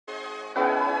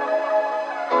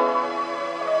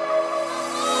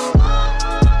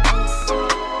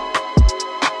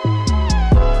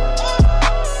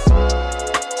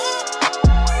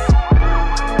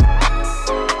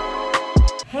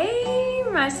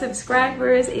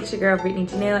subscribers, it's your girl Brittany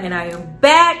Janelle, and I am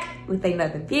back with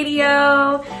another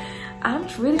video. I'm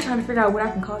really trying to figure out what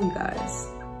I can call you guys,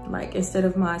 like instead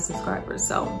of my subscribers.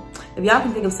 So if y'all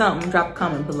can think of something, drop a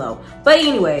comment below. But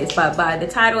anyways, by the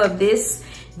title of this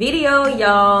video,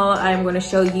 y'all, I'm going to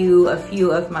show you a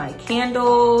few of my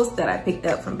candles that I picked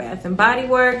up from Bath and Body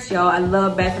Works. Y'all, I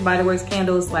love Bath and Body Works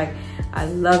candles. Like, I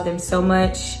love them so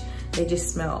much. They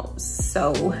just smell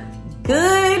so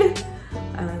good.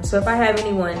 So if I have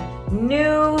anyone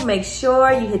new, make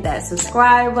sure you hit that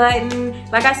subscribe button.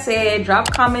 Like I said,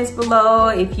 drop comments below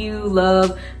if you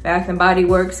love Bath and Body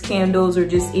Works candles or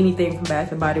just anything from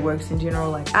Bath and Body Works in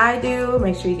general like I do.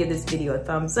 Make sure you give this video a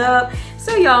thumbs up.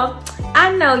 So y'all,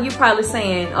 I know you're probably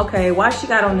saying, okay, why she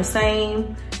got on the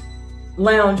same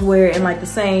loungewear and like the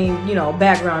same, you know,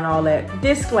 background, all that.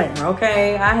 Disclaimer,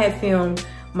 okay? I had filmed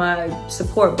my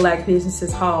support black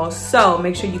businesses haul, so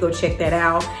make sure you go check that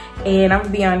out. And I'm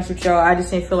gonna be honest with y'all, I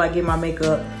just didn't feel like getting my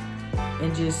makeup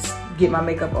and just get my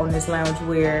makeup on this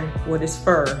loungewear with this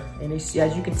fur. And it's,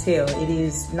 as you can tell, it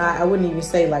is not, I wouldn't even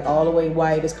say like all the way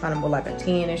white. It's kind of more like a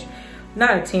tannish,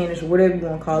 not a tannish or whatever you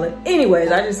want to call it.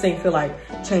 Anyways, I just didn't feel like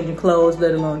changing clothes,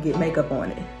 let alone get makeup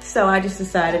on it. So I just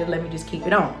decided to let me just keep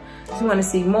it on. So if you want to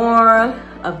see more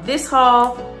of this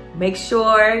haul, make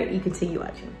sure you continue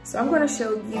watching. So I'm going to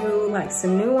show you like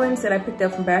some new ones that I picked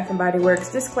up from Bath and Body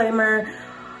Works. Disclaimer,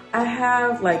 I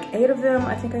have like 8 of them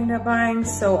I think I ended up buying.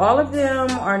 So all of them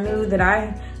are new that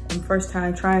I am first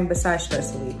time trying besides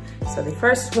Stress Relief. So the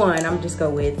first one I'm just go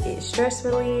with is Stress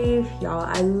Relief. Y'all,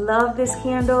 I love this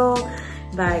candle.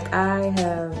 Like I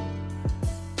have,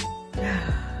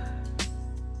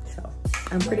 so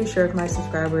I'm pretty sure if my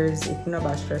subscribers, if you know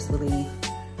about Stress Relief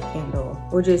candle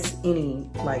or just any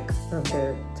like of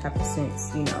their type of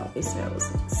scents, you know, it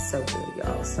smells so good,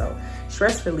 y'all. So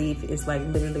Stress Relief is like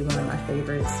literally one of my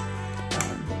favorites.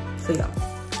 So y'all,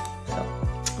 so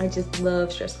I just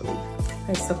love Stress Relief.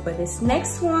 Okay, so for this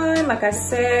next one, like I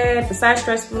said, besides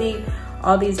Stress Relief,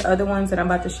 all these other ones that I'm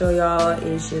about to show y'all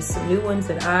is just some new ones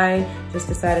that I just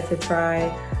decided to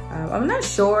try. I'm not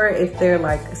sure if they're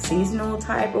like a seasonal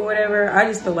type or whatever. I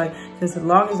just feel like since as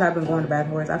long as I've been going to Bath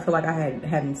and Body Works, I feel like I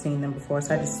hadn't seen them before,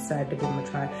 so I just decided to give them a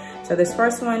try. So this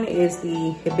first one is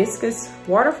the Hibiscus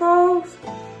Waterfalls.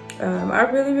 I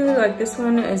really like this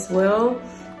one as well.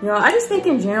 You know, I just think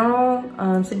in general,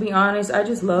 to be honest, I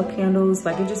just love candles.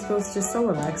 Like it just feels just so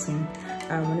relaxing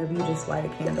whenever you just light a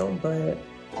candle. But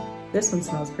this one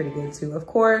smells pretty good too. Of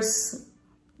course,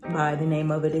 by the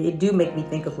name of it, it do make me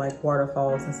think of like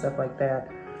waterfalls and stuff like that.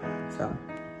 So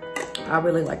I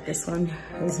really like this one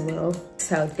as well.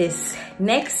 So this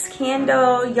next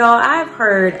candle, y'all, I've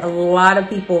heard a lot of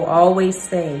people always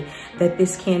say that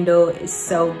this candle is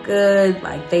so good.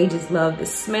 Like they just love the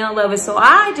smell of it. So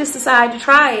I just decided to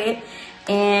try it.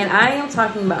 And I am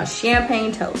talking about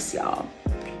champagne toast, y'all.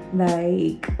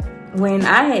 Like when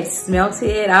I had smelt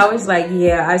it, I was like,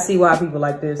 yeah, I see why people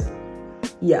like this.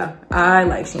 Yeah, I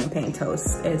like champagne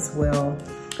toast as well.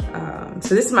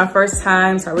 So this is my first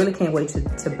time, so I really can't wait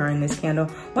to burn this candle.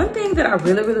 One thing that I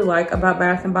really like about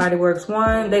Bath and Body Works,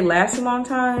 one, they last a long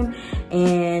time,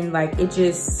 and like it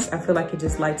just, I feel like it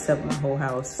just lights up my whole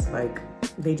house. Like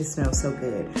they just smell so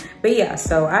good. But yeah,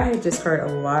 so I had just heard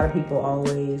a lot of people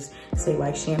always say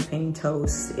like champagne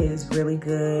toast is really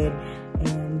good.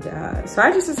 And so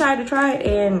I just decided to try it,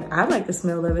 and I like the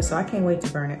smell of it, so I can't wait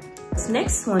to burn it. This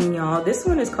next one, y'all, this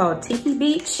one is called Tiki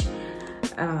Beach.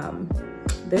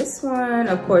 This one,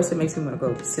 of course, it makes me want to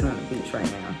go sit on the beach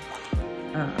right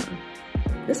now.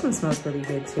 This one smells really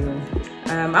good too.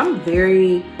 I'm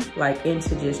very like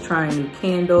into just trying new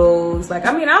candles. Like,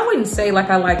 I mean, I wouldn't say like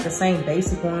I like the same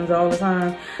basic ones all the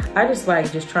time. I just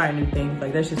like just trying new things.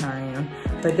 Like that's just how I am.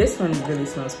 But this one really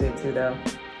smells good too though.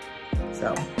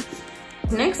 So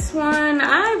next one,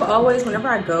 I've always, whenever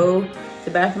I go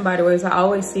to Bath and Body Works, I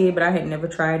always see it, but I had never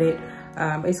tried it.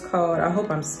 It's called, I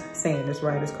hope I'm saying this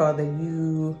right, it's called the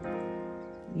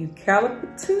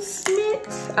Eucalyptus Mint.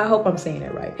 I hope I'm saying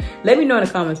it right. Let me know in the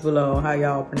comments below how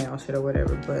y'all pronounce it or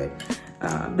whatever, but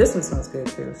this one smells good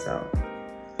too, so.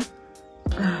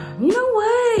 You know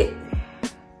what?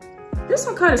 This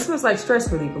one kind of smells like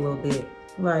Stress Relief a little bit.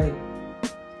 Like,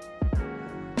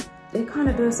 it kind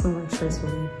of does smell like Stress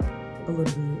Relief a little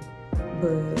bit,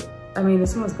 but I mean, it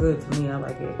smells good to me. I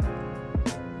like it.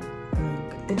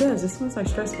 Like, it does. It smells like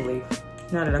Stress Relief.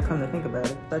 Now that I come to think about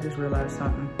it, I just realized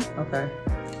something. Okay,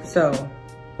 so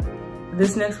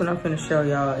this next one I'm finna show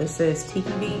y'all. It says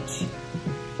Tiki Beach.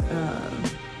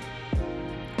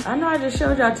 I know I just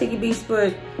showed y'all Tiki Beach,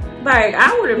 but like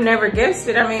I would have never guessed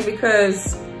it. I mean,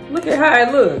 because look at how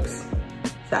it looks.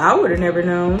 So I would have never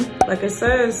known. Like it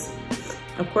says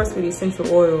of course, with essential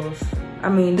oils. I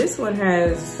mean, this one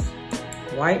has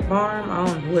white balm. I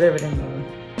don't know, whatever that means.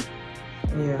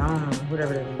 Yeah, I don't know,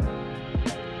 whatever that means.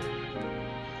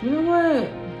 You know what?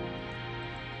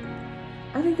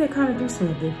 I think they kind of do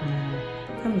smell different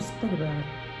now. Come to think about it.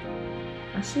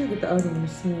 I should get the other one to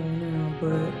smell now,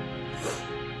 but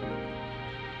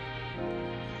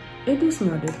it do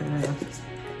smell different now.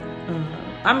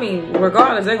 I mean,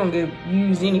 regardless, they're gonna get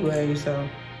used anyway, so.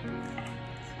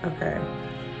 Okay.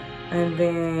 And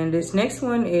then this next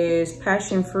one is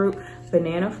Passionfruit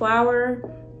Banana Flower.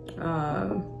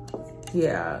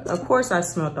 Yeah, of course I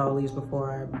smelled all these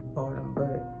before I bought them,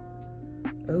 but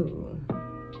oh,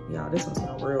 y'all, this one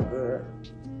smells real good.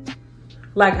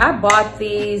 Like, I bought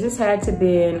these, this had to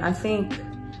been, I think,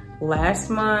 last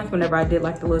month whenever I did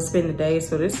like the little spin the day.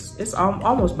 So it's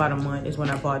almost about a month is when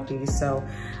I bought these. So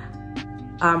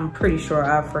I'm pretty sure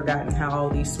I've forgotten how all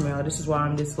these smell. This is why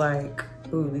I'm just like,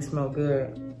 ooh, these smell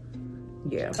good.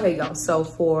 Yeah, there you go. So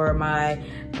for my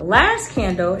last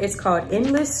candle, it's called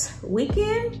Endless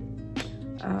Weekend.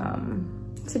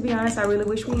 To be honest, I really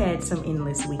wish we had some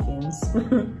endless weekends.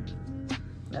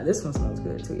 Now this one smells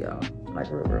good too, y'all. Like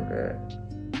real good.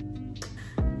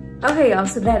 Okay, y'all,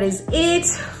 so that is it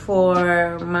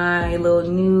for my little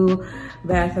new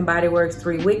Bath and Body Works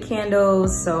 3 wick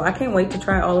candles. So I can't wait to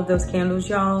try all of those candles,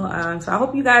 y'all. So I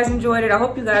hope you guys enjoyed it. I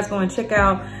hope you guys go and check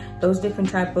out those different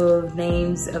type of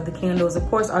names of the candles. Of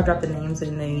course, I'll drop the names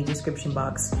in the description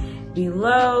box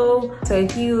below. So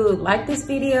if you like this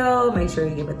video, make sure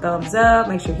you give a thumbs up,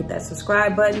 make sure you hit that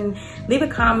subscribe button, leave a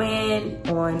comment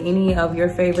on any of your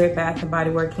favorite Bath and Body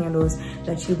Works candles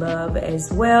that you love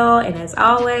as well. And as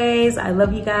always, I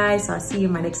love you guys. So I'll see you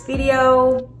in my next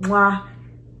video. Mwah.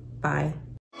 Bye.